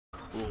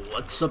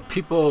What's up,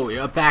 people?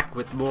 We're back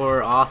with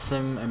more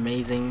awesome,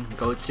 amazing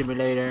Goat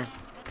Simulator.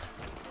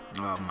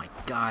 Oh my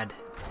god,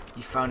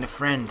 you found a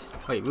friend.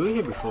 Wait, we were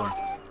here before.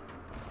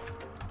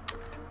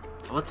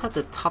 What's at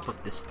the top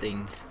of this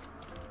thing?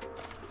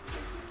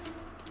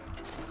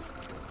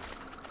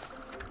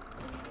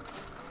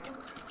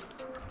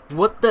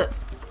 What the?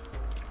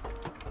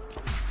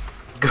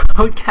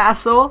 Goat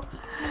Castle?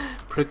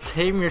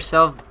 Proclaim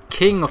yourself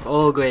king of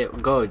all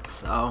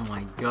goats. Oh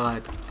my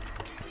god.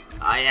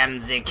 I am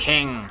the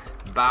king.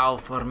 Bow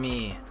for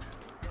me.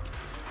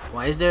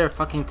 Why is there a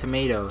fucking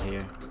tomato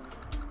here?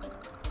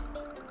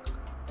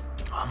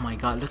 Oh my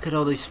god, look at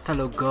all these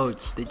fellow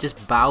goats. They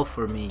just bow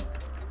for me.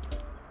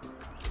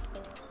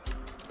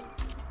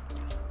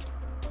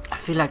 I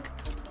feel like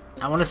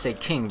I want to say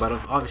king, but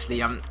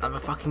obviously I'm a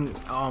fucking...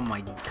 Oh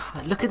my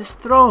god, look at this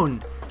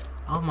throne.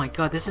 Oh my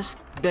god, this is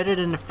better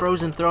than the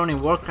frozen throne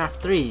in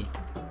Warcraft 3.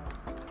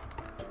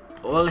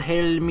 All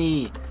hail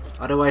me.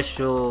 Otherwise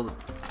you'll...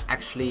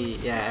 Actually,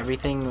 yeah,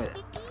 everything...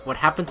 What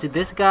happened to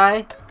this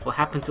guy will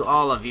happen to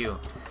all of you.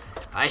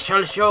 I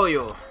shall show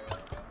you.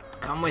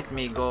 Come with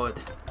me, God.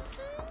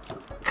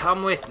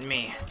 Come with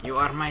me. You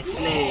are my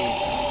slave.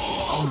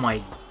 Oh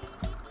my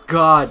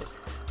god.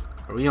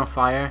 Are we on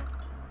fire?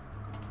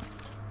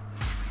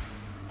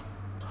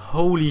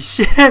 Holy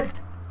shit.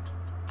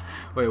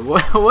 Wait,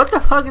 what the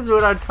fuck is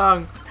with our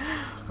tongue?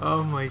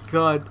 Oh my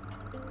god.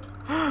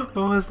 What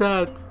was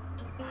that?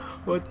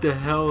 What the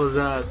hell was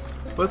that?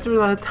 What's with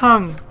our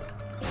tongue?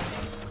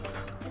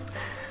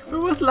 It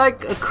was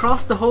like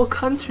across the whole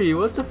country.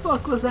 What the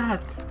fuck was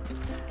that?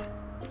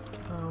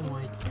 Oh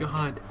my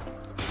god.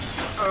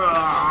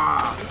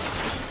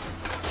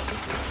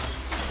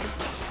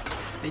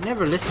 They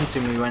never listen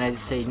to me when I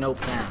say no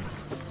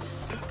plans.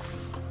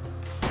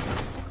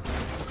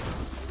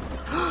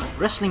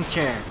 Wrestling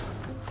chair.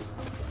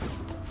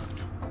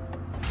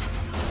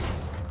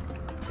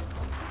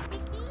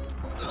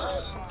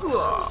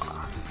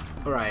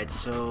 Alright,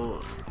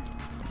 so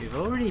we've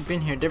already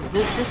been here.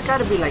 There's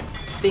gotta be like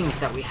things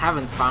that we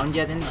haven't found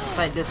yet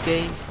inside this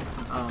game.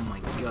 Oh my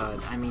god.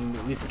 I mean,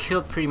 we've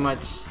killed pretty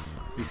much.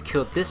 We've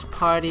killed this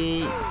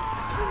party. I'm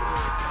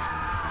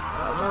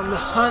on the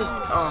hunt.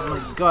 Oh my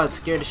god,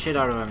 scare the shit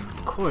out of him.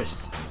 Of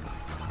course.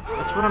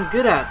 That's what I'm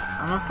good at.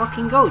 I'm a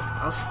fucking goat.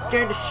 I'll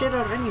scare the shit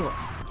out of anyone.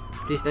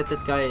 Please let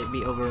that guy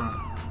be overrun.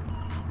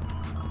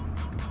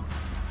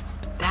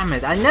 Damn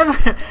it, I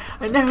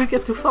never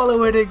get to follow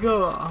where they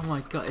go. Oh my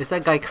god, is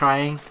that guy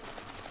crying?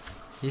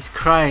 He's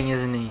crying,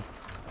 isn't he?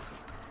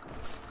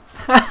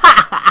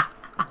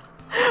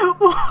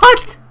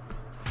 What?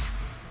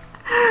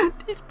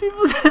 These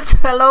people just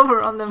fell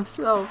over on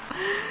themselves.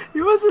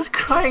 He was just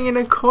crying in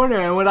a corner,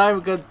 and when I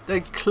got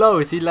like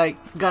close, he like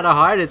got a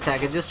heart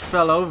attack and just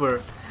fell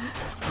over.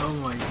 Oh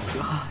my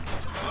god.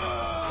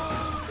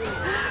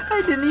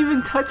 I didn't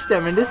even touch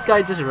them, and this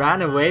guy just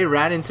ran away,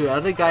 ran into the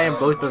other guy, and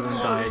both of them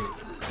died.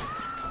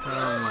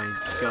 Oh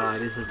my god,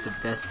 this is the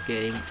best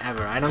game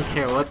ever. I don't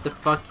care what the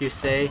fuck you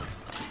say.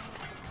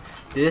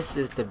 This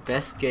is the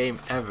best game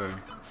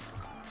ever.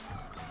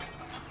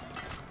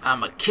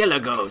 I'm a killer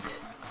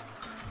goat.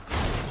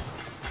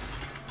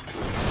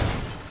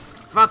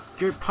 Fuck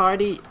your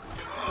party.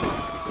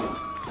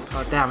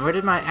 Oh damn, where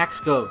did my axe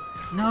go?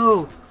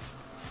 No.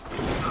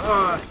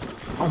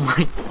 Oh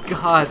my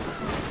god.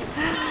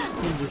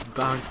 He just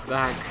bounced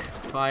back.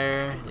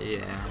 Fire,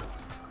 yeah.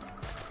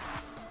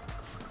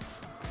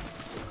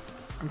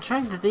 I'm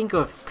trying to think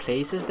of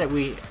places that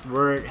we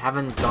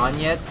haven't gone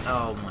yet.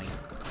 Oh my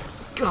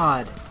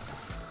god.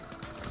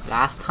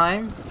 Last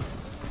time?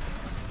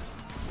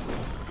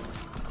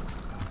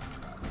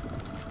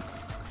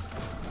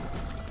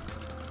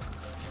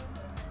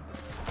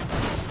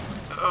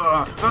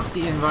 Oh, fuck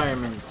the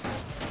environment.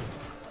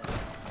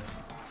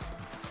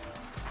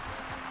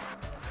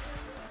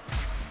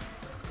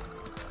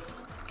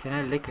 Can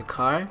I lick a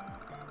car?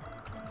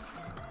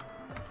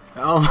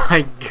 Oh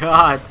my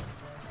god.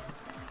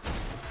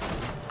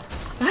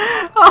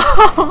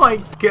 Oh my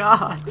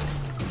god.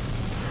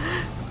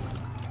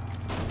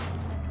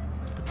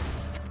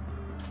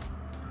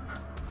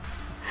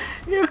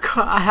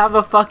 I have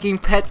a fucking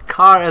pet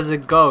car as a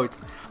goat.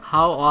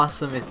 How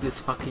awesome is this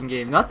fucking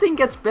game? Nothing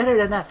gets better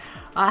than that.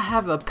 I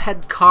have a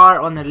pet car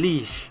on a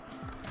leash.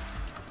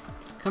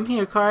 Come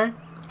here, car.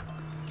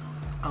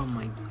 Oh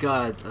my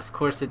god. Of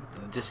course it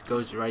just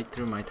goes right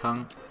through my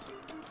tongue.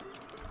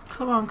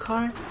 Come on,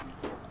 car.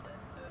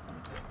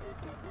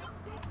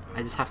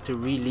 I just have to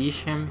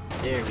releash him.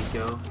 There we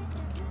go.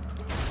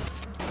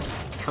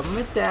 Come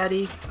with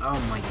daddy. Oh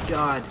my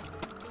god.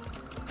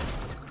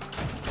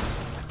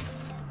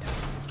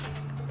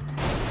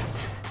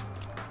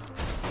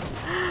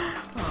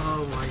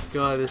 Oh my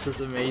god, this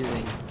is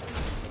amazing.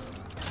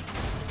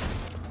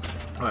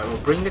 Alright, we'll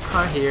bring the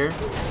car here.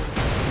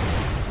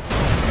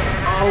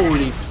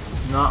 Holy,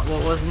 not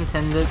what was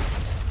intended.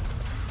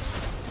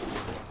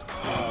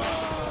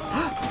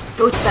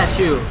 Goat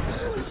statue!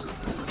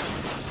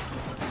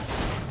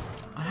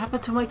 What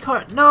happened to my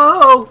car?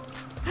 No!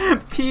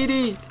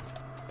 Petey!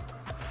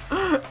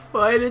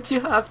 Why did you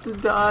have to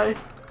die?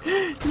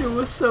 You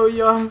were so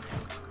young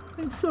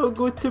and so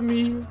good to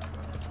me.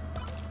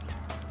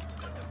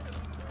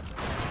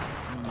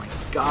 Oh my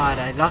god,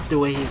 I love the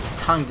way his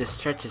tongue just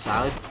stretches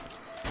out.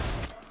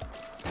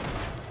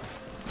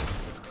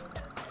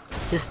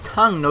 His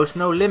tongue knows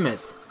no limit.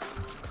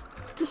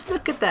 Just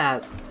look at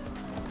that.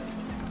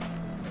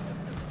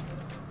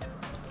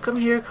 Come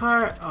here,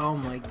 car. Oh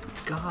my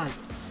god.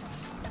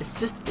 It's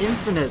just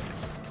infinite.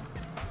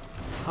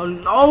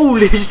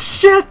 Holy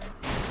shit!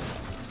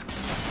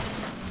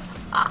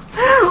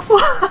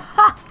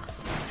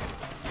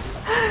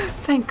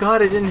 Thank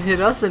god it didn't hit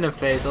us in the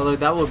face, although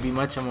that would be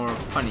much more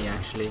funny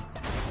actually.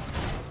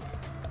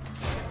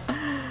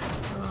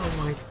 Oh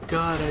my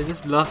god, I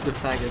just love the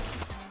fact that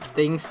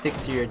things stick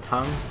to your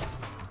tongue.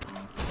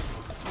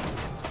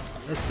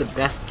 That's the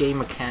best game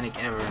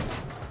mechanic ever.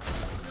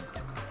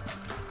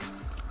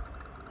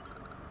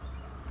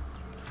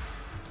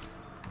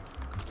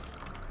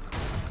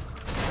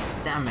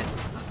 Damn it.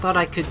 I thought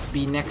I could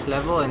be next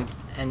level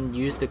and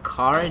use the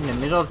car in the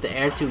middle of the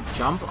air to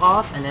jump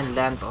off and then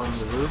land on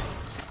the roof.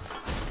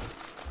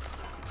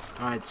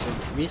 Alright, so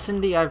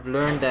recently I've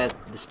learned that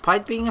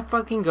despite being a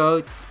fucking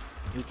goat,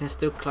 you can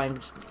still climb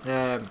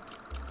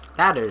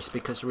ladders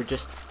because we're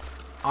just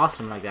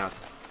awesome like that.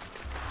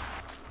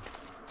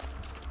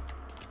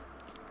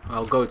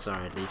 Well, goats are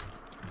at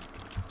least.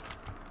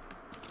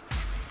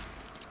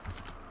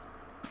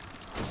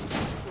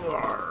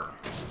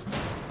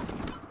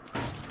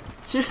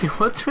 Seriously,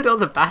 what's with all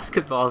the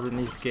basketballs in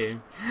this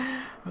game?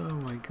 Oh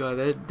my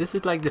god, this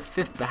is like the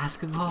 5th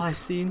basketball I've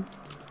seen.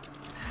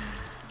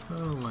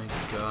 Oh my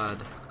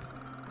god.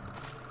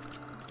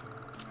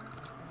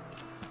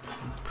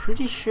 I'm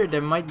pretty sure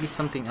there might be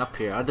something up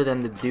here other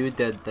than the dude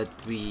that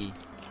we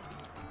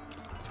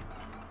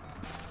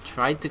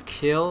tried to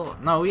kill.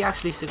 No, we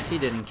actually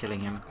succeeded in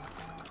killing him.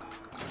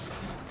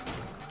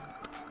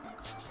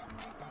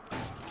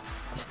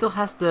 He still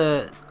has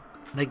the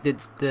like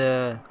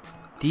the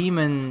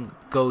demon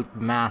goat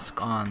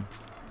mask on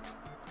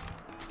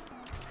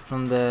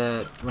from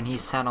the when he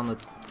sat on the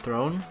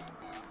throne.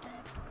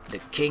 The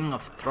King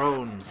of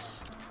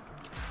Thrones.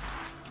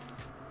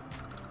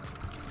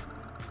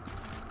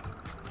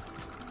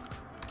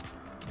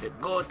 The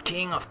Goat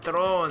King of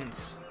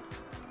Thrones.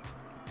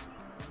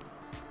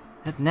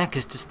 That neck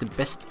is just the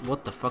best.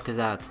 What the fuck is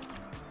that?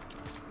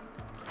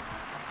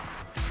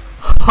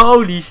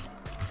 Holy sh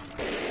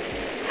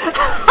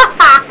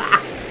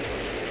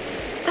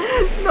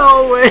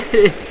no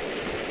way!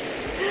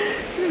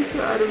 You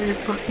gotta be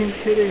fucking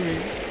kidding me.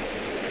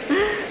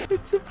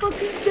 It's a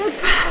fucking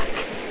jetpack.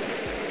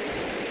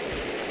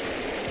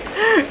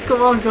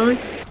 Come on,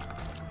 goats.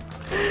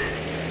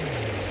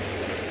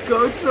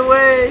 Goats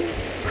away.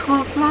 Come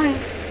on, fly.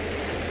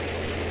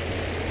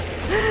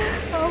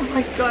 Oh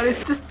my god,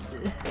 it just...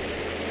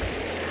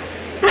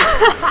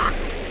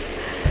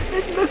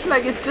 it looks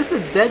like it's just a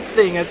dead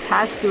thing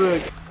attached to a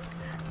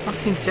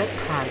fucking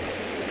jetpack.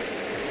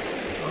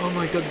 Oh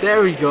my god,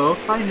 there we go.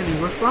 Finally,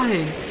 we're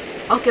flying.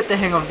 I'll get the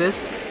hang of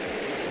this.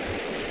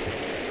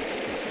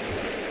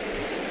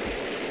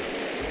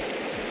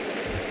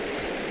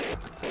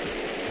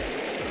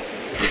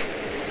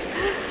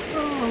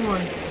 Oh my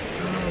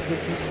god,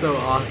 this is so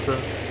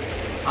awesome.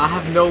 I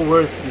have no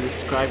words to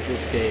describe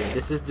this game.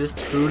 This is just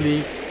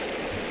truly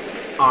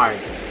art.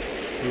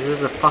 This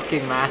is a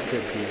fucking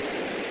masterpiece.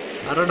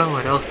 I don't know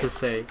what else to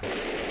say.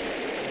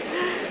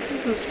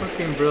 This is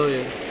fucking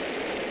brilliant.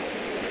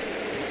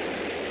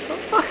 I'm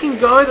fucking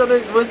going on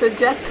it with a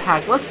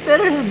jetpack. What's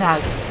better than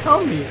that?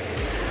 Tell me.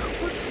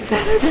 What's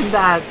better than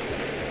that?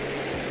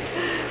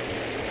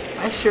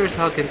 I sure as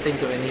hell can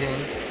think of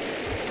anything.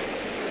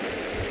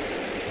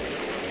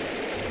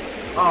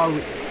 Oh,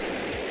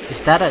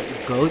 is that a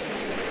goat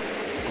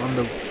on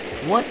the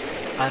what?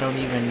 I don't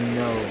even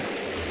know.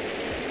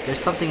 There's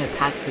something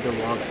attached to the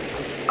wall.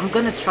 I'm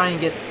gonna try and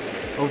get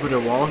over the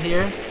wall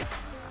here.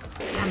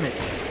 Damn it.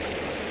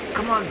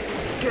 Come on,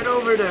 get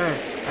over there.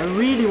 I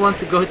really want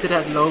to go to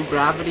that low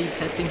gravity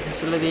testing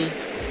facility.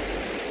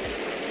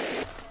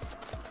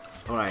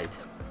 Alright.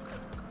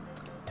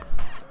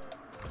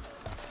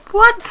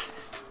 What?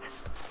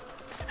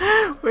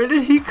 Where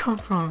did he come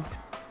from?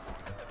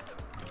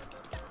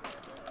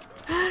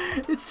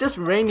 It's just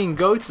raining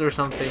goats or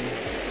something.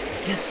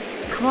 Yes,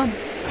 come on,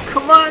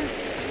 come on,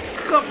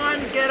 come on,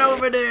 get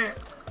over there.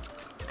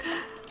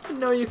 I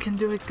know you can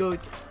do it, goat.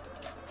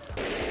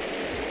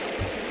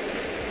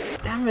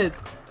 Damn it,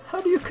 how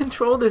do you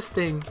control this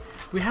thing?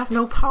 We have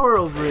no power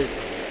over it.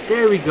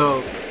 There we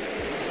go.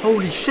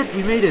 Holy shit,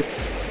 we made it.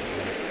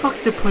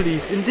 Fuck the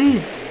police,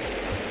 indeed.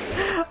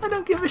 I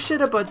don't give a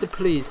shit about the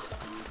police.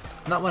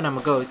 Not when I'm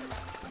a goat.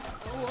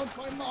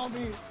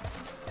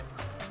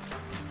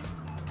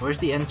 Where's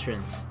the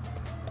entrance?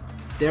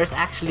 There's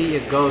actually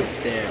a goat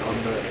there on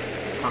the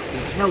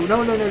fucking... No,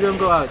 no, no, no, don't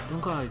go out.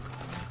 Don't go out.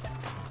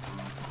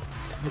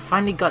 We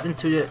finally got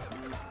into the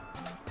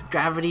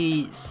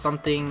gravity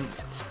something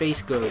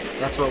space goat.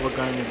 That's what we're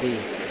going to be.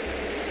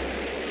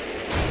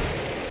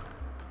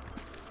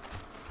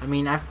 I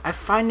mean, I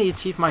finally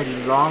achieved my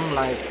long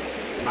life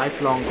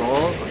lifelong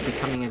goal of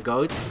becoming a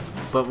goat,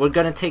 but we're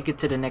gonna take it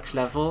to the next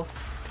level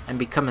and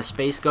become a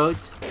space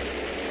goat.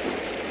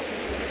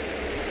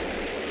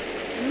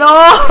 No!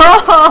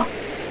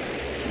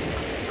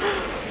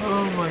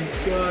 Oh my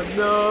god,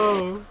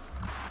 no!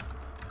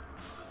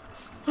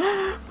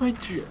 My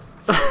dream.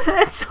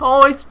 It's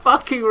always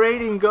fucking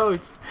raining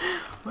goats.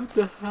 What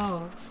the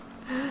hell?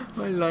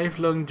 My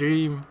lifelong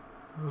dream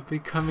of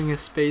becoming a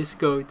space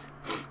goat.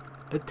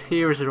 A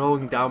tear is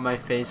rolling down my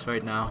face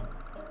right now.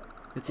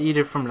 It's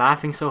either from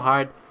laughing so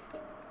hard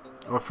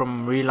or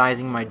from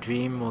realizing my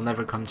dream will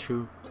never come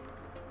true.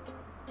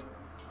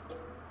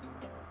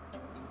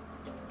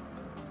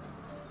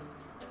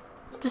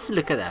 Just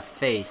look at that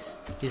face.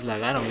 He's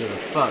like, I don't give a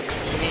fuck.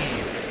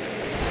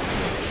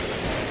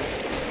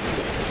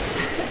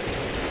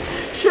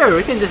 Sure,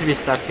 we can just be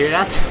stuck here,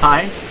 that's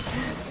fine.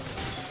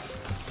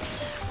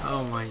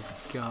 Oh my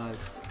god.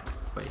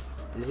 Wait,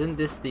 isn't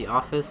this the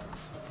office?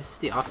 This is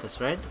the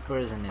office, right? Or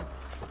isn't it?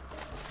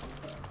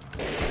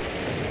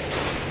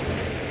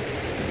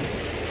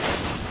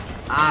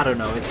 I don't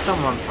know, it's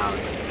someone's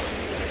house.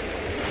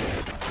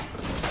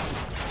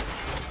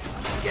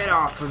 Get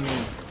off of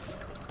me.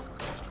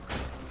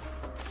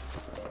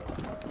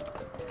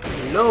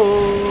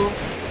 Hello?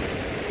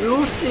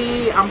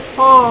 Lucy, I'm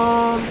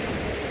home.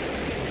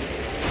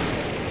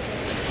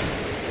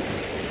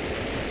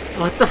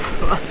 What the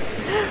fuck?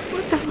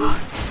 What the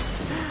fuck?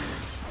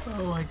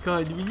 Oh my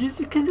god,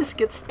 you can just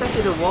get stuck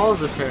in the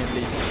walls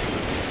apparently.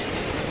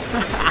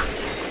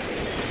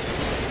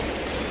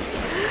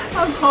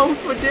 I'm home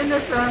for dinner,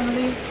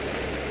 family.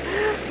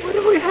 What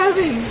are we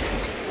having?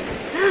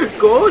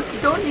 Goat?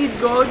 Don't eat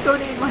goat,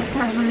 don't eat my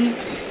family.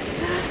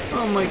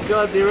 Oh my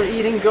god, they were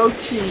eating goat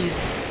cheese.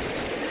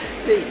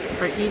 They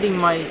are eating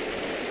my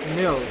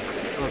milk.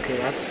 Okay,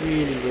 that's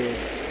really weird.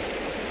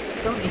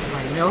 Don't eat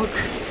my milk.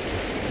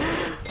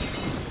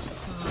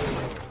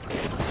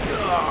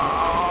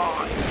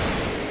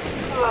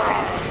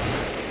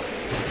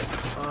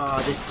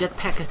 Oh, this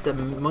jetpack is the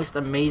most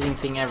amazing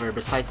thing ever.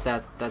 Besides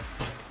that,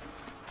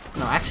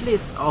 no, actually,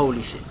 it's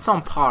holy shit. It's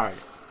on par,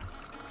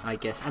 I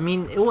guess. I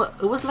mean, it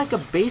was like a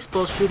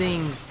baseball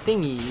shooting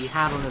thingy he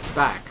had on his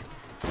back.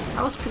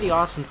 That was pretty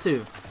awesome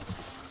too.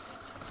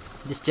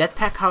 This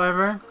jetpack,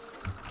 however,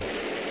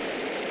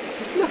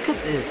 just look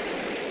at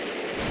this.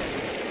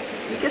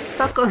 You get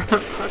stuck on the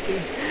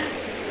fucking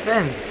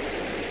fence.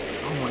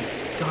 Oh my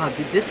god,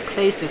 did this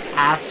place just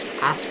ask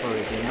for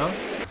it, you know?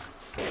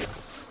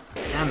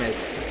 Damn it.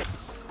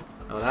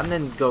 Oh, that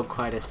didn't go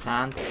quite as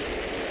planned.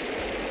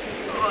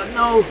 Oh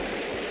no!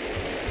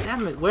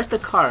 Damn it, where's the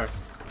car?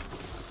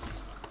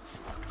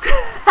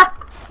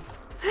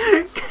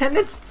 Can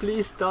it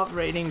please stop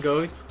raining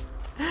goats?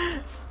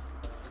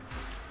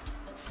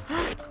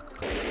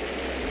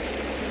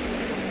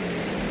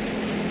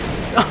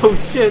 Oh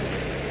shit!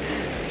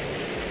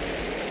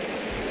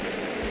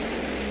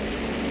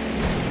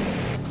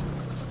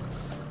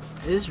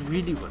 This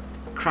really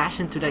crashed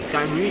into that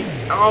guy.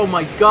 Oh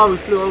my god, we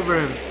flew over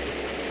him.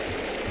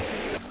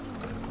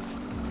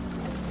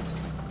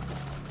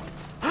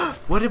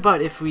 What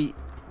about if we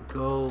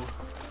go?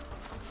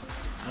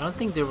 I don't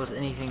think there was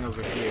anything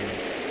over here.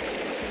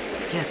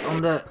 Yes,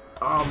 on the...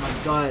 Oh my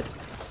god.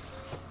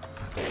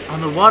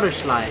 On the water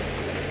slide.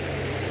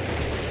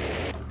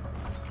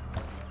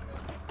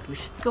 We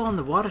should go on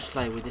the water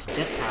slide with this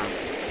jetpack.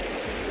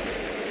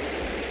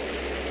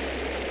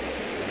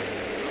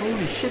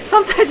 Holy shit,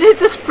 sometimes it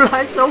just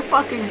flies so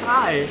fucking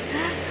high.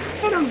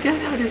 I don't get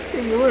how this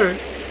thing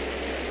works.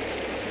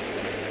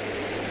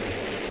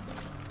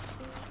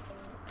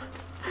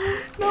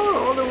 No, we're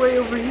all the way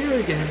over here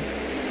again.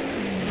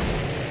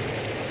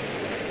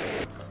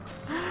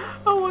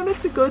 I wanted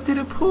to go to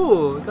the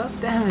pool. God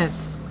damn it.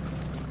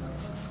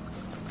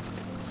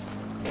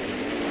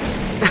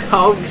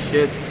 Oh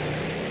shit.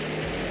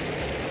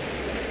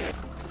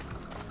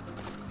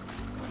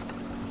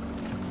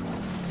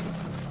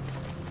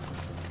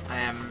 I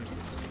am...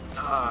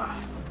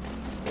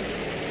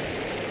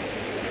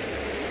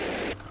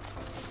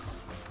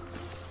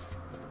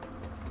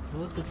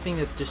 What was the thing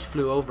that just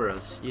flew over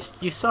us?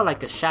 You saw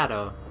like a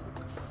shadow.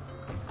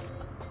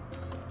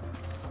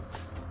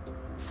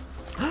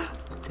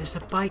 There's a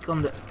bike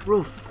on the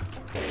roof.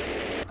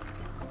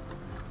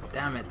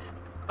 Damn it.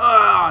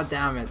 Oh,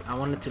 damn it. I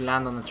wanted to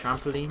land on the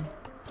trampoline.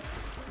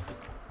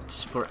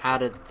 Just for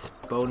added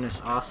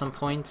bonus awesome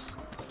points.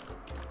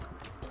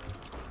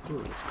 Ooh,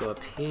 let's go up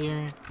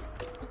here.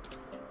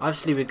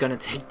 Obviously we're gonna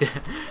take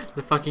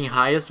the fucking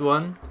highest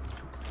one.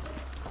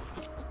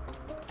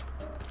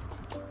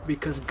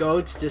 Because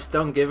goats just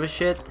don't give a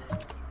shit.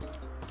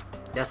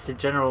 That's the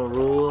general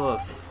rule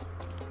of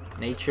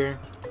nature.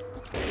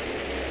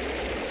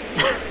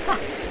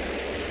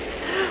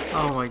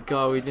 Oh my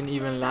god, we didn't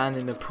even land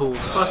in the pool.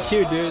 Fuck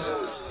you, dude.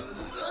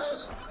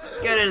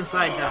 Get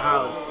inside the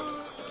house.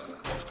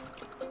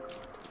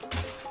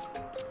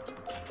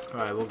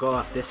 Alright, we'll go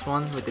off this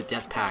one with the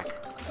jetpack.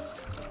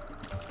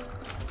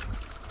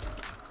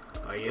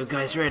 Are you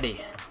guys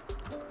ready?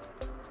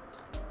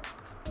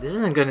 This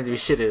isn't gonna do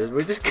shit, is it?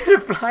 We're just gonna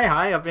fly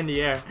high up in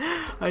the air.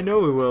 I know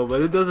we will,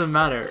 but it doesn't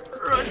matter.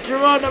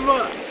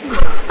 Geronimo!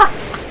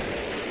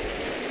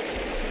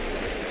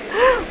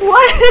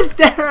 Why is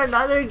there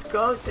another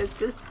goat that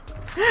just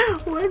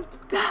went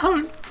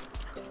down?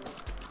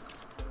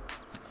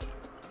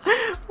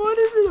 What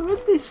is it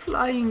with these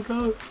flying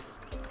goats?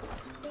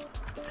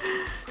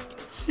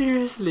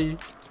 Seriously.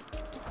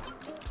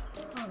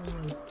 Oh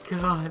my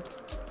god.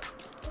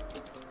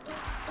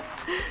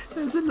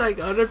 Is it like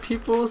other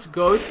people's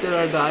goats that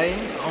are dying?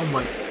 Oh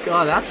my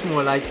god, that's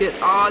more like it.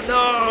 Oh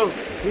no!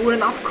 We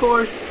went off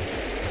course.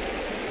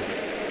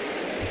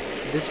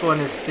 This one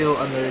is still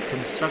under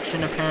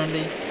construction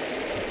apparently.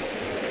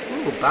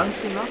 Ooh,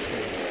 bouncy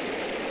mattress.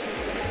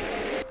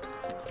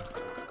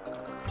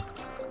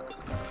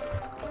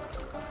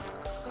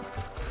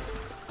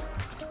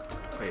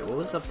 Wait, what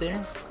was up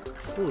there?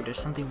 Ooh, there's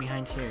something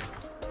behind here.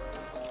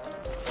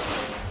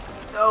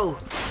 No!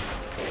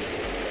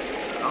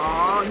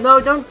 Oh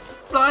no, don't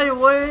fly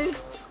away!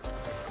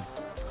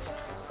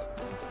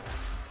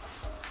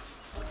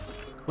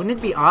 Wouldn't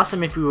it be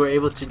awesome if we were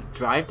able to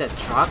drive that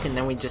truck and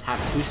then we just have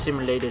 2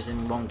 simulators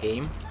in one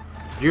game?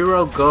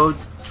 Euro Goat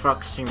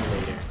Truck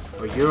Simulator.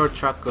 Or Euro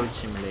Truck Goat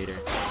Simulator.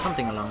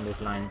 Something along those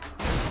lines.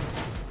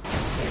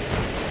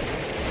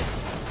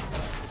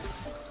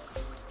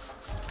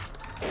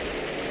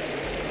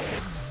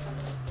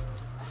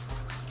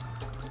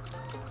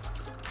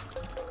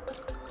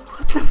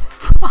 What the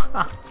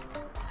fuck?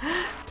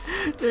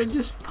 There are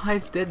just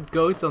 5 dead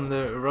goats on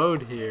the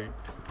road here.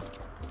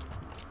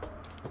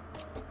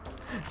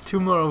 2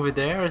 more over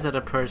there, or is that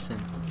a person?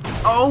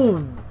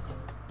 Oh!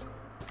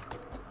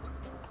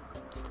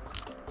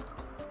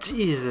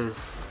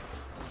 Jesus.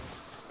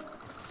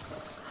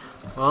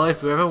 Well,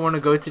 if we ever want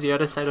to go to the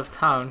other side of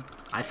town,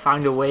 I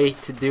found a way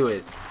to do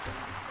it.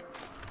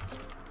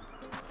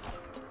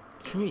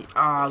 Can we...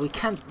 we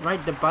can't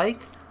ride the bike?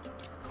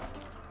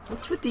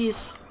 What's with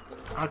these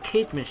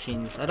arcade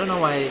machines? I don't know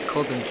why I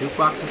called them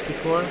jukeboxes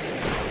before.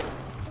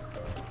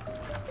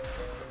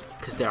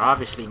 Because they're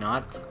obviously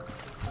not.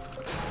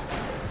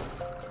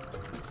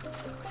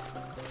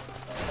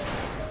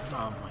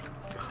 Oh my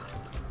god.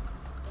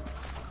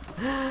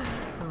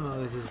 Oh,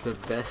 this is the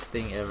best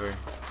thing ever.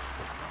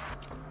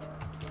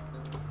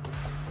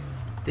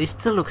 They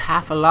still look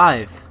half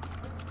alive.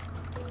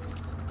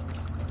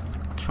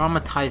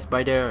 Traumatized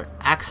by their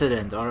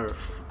accident or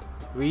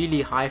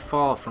really high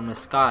fall from the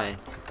sky.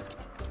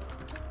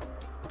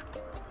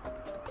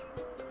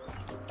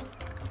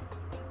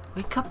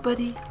 Wake up,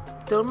 buddy.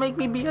 Don't make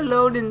me be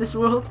alone in this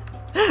world.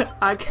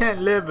 I can't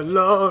live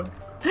alone.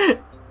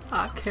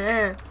 I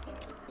can't.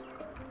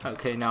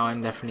 Okay, now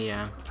I'm definitely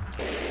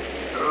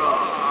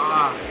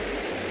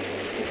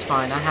It's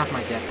fine, I have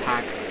my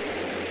jetpack.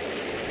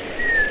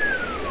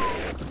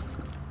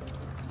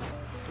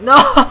 No!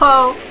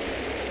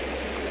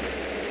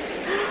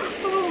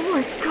 Oh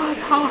my god,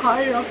 how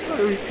high up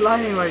are we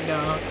flying right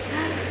now?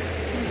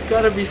 It's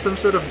gotta be some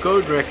sort of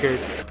gold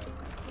record.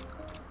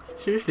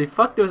 Seriously,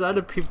 fuck those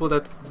other people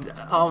that...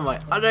 Oh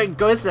my... Other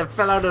ghosts that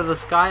fell out of the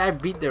sky, I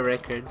beat their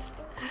records.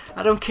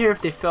 I don't care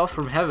if they fell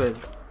from heaven.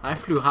 I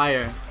flew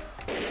higher.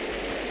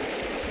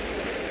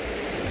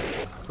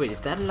 Wait,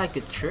 is that like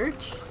a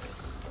church?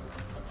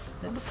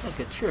 That looks like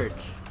a church.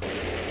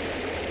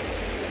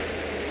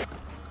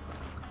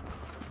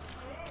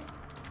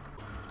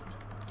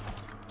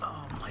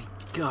 Oh my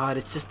god,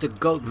 it's just a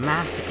goat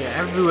massacre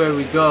everywhere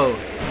we go.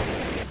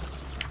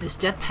 This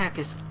jetpack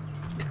is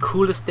the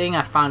coolest thing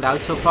I found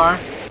out so far.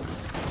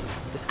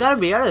 There's gotta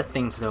be other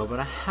things though, but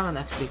I haven't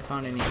actually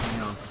found anything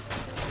else.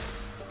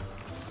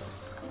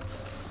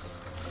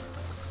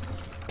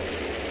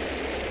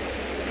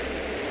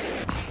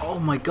 Oh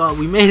my god,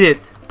 we made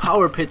it!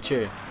 Power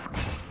picture!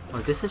 Oh,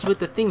 this is with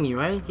the thingy,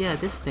 right? Yeah,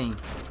 this thing.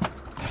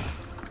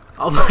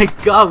 Oh my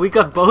god, we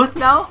got both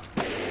now?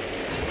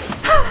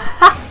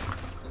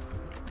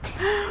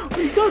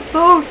 We got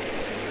both!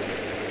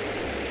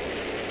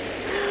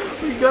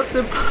 We got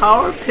the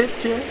power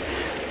picture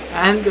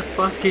and the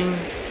fucking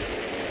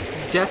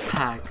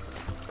jetpack.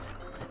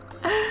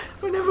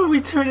 Whenever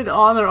we turn it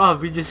on or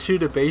off, we just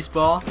shoot a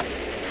baseball.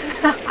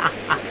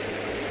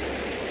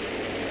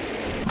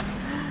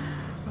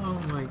 Oh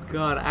my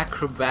god,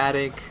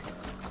 acrobatic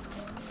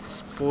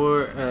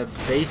sport,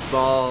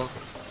 baseball,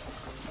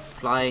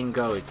 flying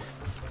goat.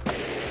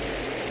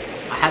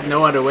 I had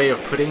no other way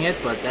of putting it,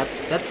 but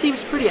that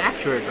seems pretty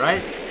accurate,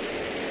 right?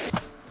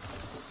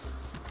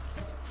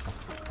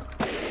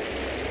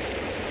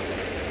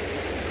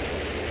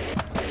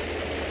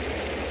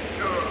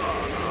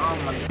 Oh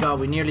my god,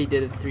 we nearly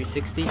did it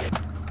 360.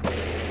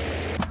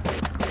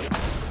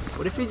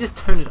 What if we just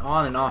turned it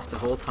on and off the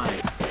whole time?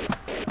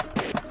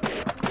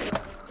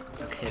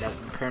 Okay, that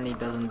apparently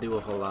doesn't do a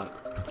whole lot.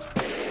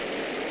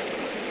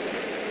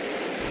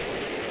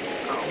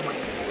 Oh my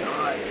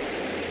god.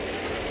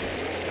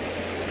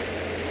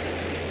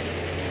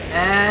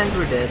 And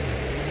we're dead.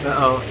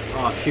 Uh-oh.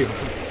 Oh, phew.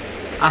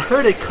 I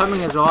heard it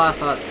coming as well. I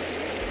thought,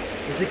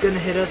 is it gonna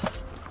hit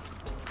us?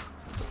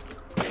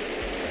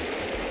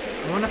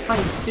 I wanna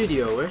find the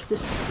studio. Where's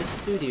this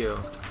studio?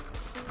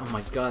 Oh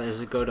my god,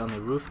 there's a goat on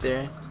the roof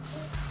there.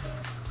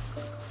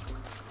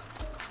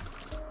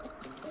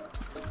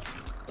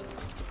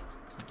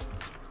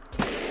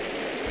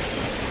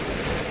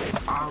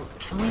 Oh,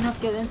 can we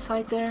not get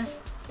inside there?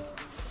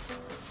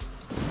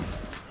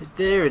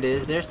 There it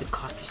is, there's the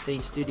Coffee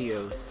Stain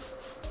Studios.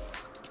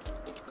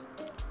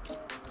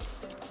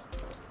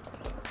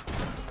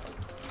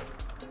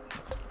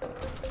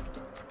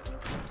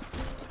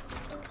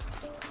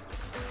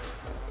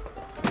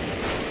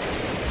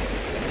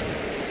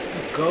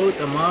 Goat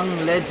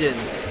among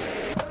legends.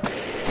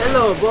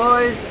 Hello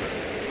boys!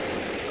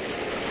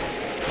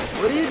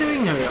 What are you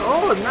doing here?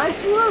 Oh,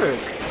 nice work!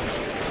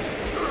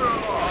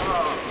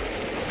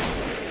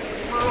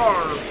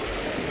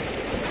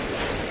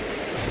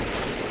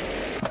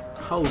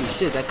 Holy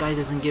shit, that guy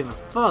doesn't give a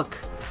fuck.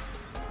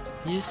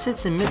 He just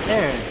sits in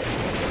mid-air.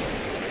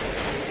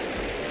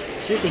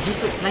 Seriously,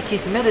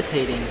 he's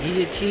meditating.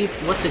 He achieved,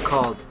 what's it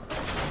called?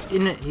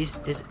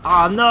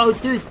 Oh no,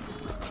 dude!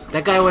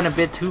 That guy went a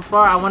bit too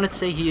far. I wanted to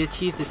say he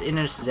achieved his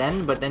inner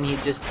zen, but then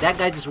that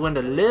guy just went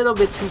a little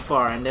bit too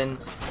far, and then,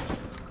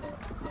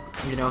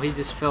 you know, he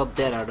just fell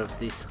dead out of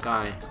the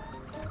sky.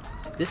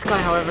 This guy,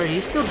 however,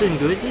 he's still doing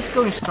good. He's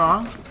going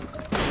strong.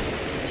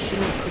 He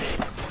shouldn't push.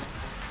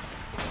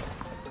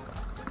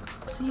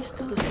 See, he's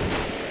still the same.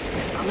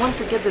 I want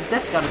to get the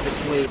desk out of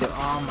his way, though.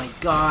 Oh my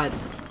god.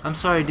 I'm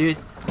sorry, dude.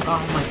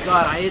 Oh my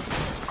god,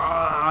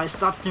 I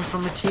stopped him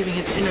from achieving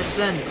his inner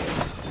zen.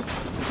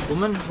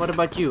 Woman, what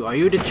about you? Are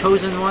you the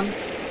chosen one?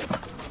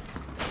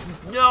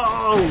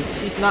 No!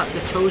 She's not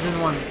the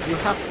chosen one. You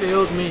have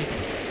failed me.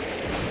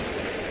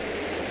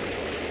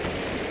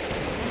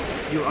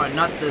 You are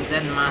not the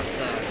Zen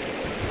master.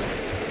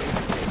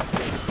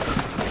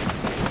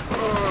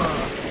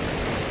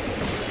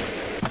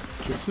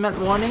 Kismet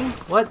warning?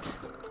 What?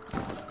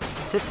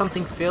 It said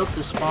something failed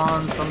to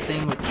spawn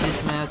something with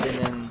Kismet, and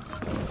then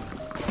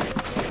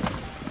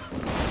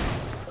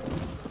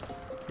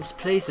this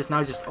place is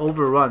now just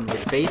overrun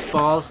with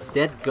baseballs,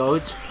 dead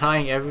goats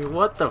flying everywhere.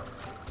 What the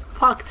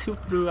fuck? Two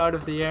flew out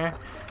of the air.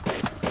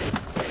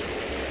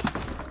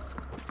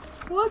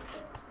 What?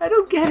 I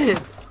don't get it.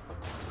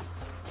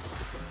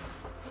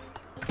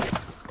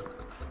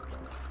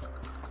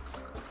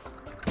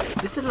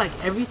 This is like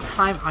every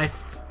time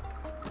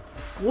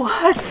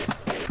what?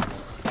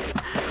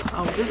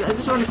 I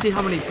just want to see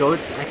how many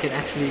goats I can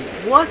actually.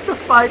 What the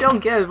fuck? I don't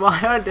get it. Why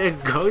are there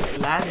goats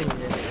landing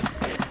there?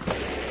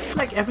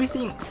 Like every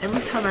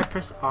time I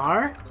press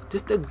R,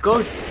 just a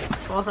goat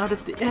falls out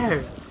of the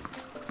air.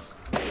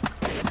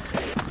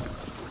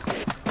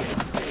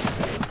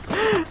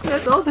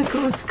 Let all the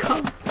goats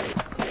come.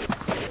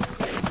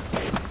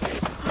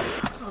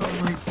 Oh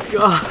my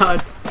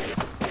god.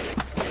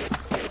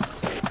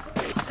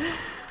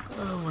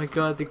 Oh my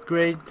god, the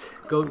great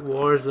goat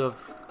wars of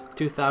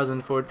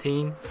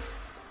 2014.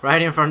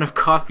 Right in front of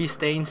Coffee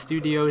Stain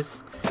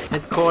Studios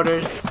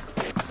headquarters.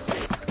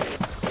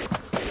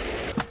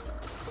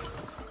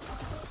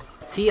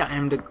 See, I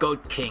am the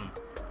Goat King.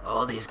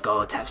 All these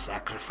goats have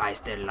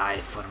sacrificed their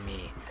life for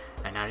me,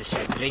 and I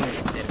shall drink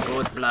their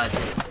goat blood.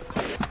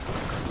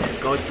 Because their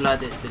goat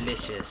blood is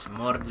delicious,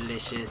 more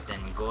delicious than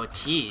goat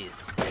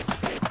cheese.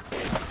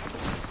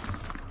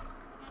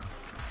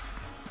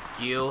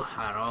 You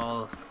are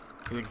all.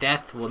 Your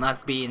death will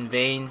not be in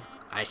vain.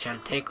 I shall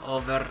take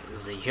over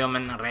the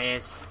human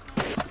race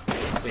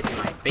with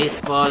my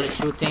baseball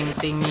shooting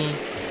thingy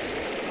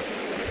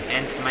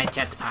and my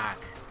jetpack.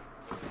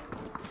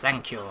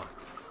 Thank you.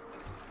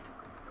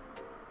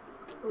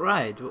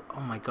 Right.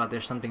 Oh my god,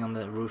 there's something on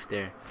the roof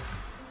there.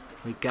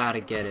 We gotta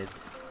get it.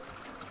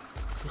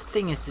 This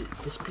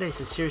place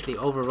is seriously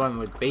overrun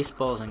with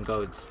baseballs and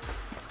goats.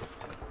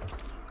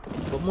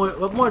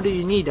 What more do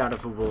you need out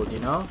of a world, you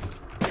know?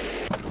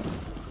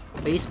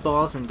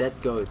 Baseballs and dead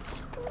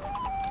goats.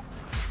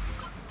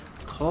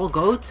 Tall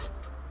goat?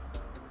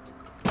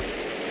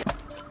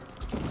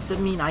 Does that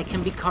mean I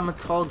can become a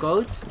tall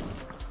goat?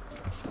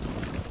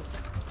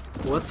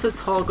 What's a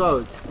tall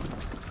goat?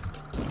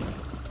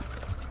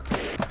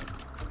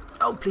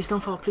 Oh, please don't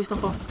fall, please don't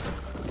fall.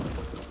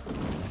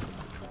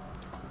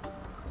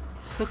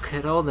 Look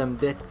at all them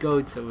dead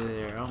goats over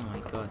there, oh my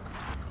god.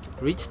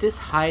 Reach this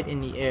height in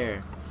the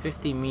air,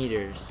 50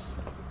 meters.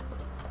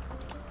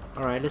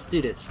 Alright, let's do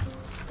this.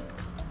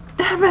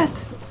 Damn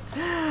it!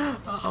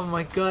 Oh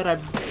my god, I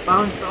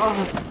bounced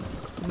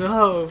off.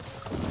 No.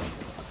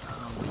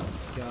 Oh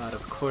my god,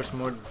 of course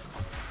more.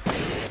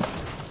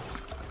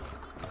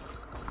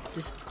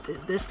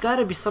 There's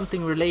gotta be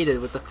something related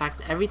with the fact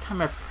that every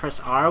time I press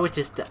R, which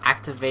is to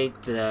activate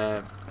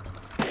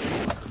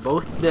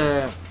both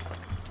the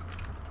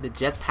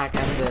jetpack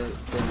and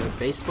the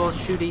baseball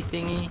shooty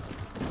thingy,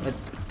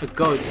 a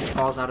goat just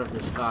falls out of the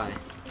sky.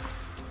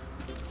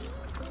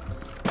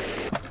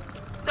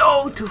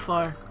 No, too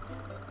far.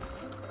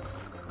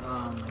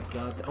 Oh my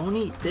god,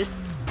 there's.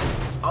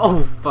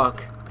 Oh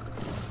fuck.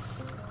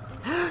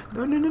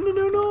 No, no, no, no,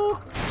 no, no.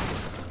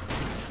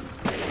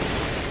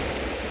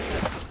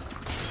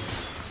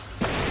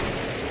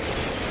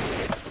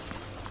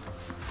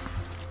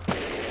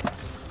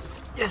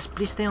 Yes,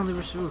 please stay on the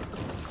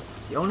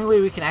roof. The only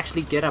way we can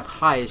actually get up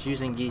high is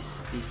using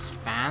these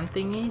fan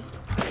thingies.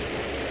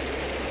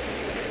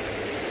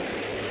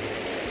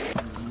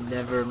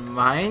 Never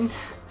mind.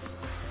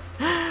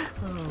 Oh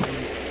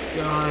my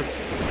god.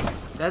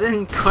 That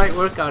didn't quite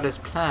work out as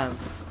planned.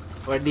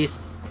 Or at least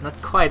not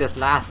quite as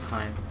last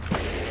time.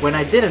 When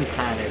I didn't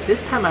plan it.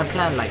 This time I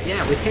planned like,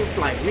 yeah, we can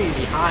fly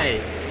really high.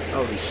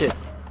 Holy shit.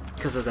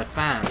 Because of the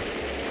fan.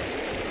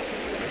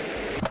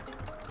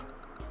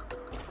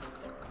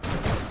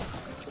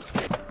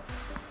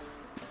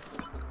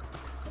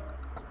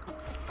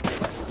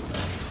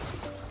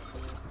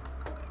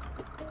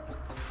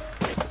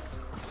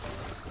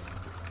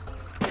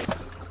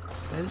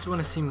 I just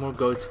want to see more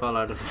goats fall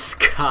out of the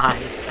sky.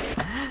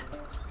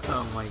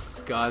 Oh my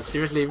god,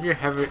 seriously, if you're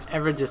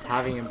ever just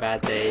having a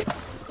bad day,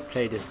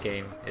 play this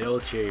game. It'll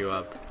cheer you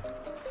up.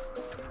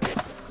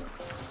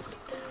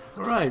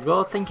 Alright,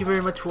 well, thank you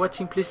very much for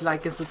watching. Please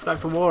like and subscribe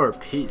for more.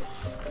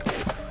 Peace.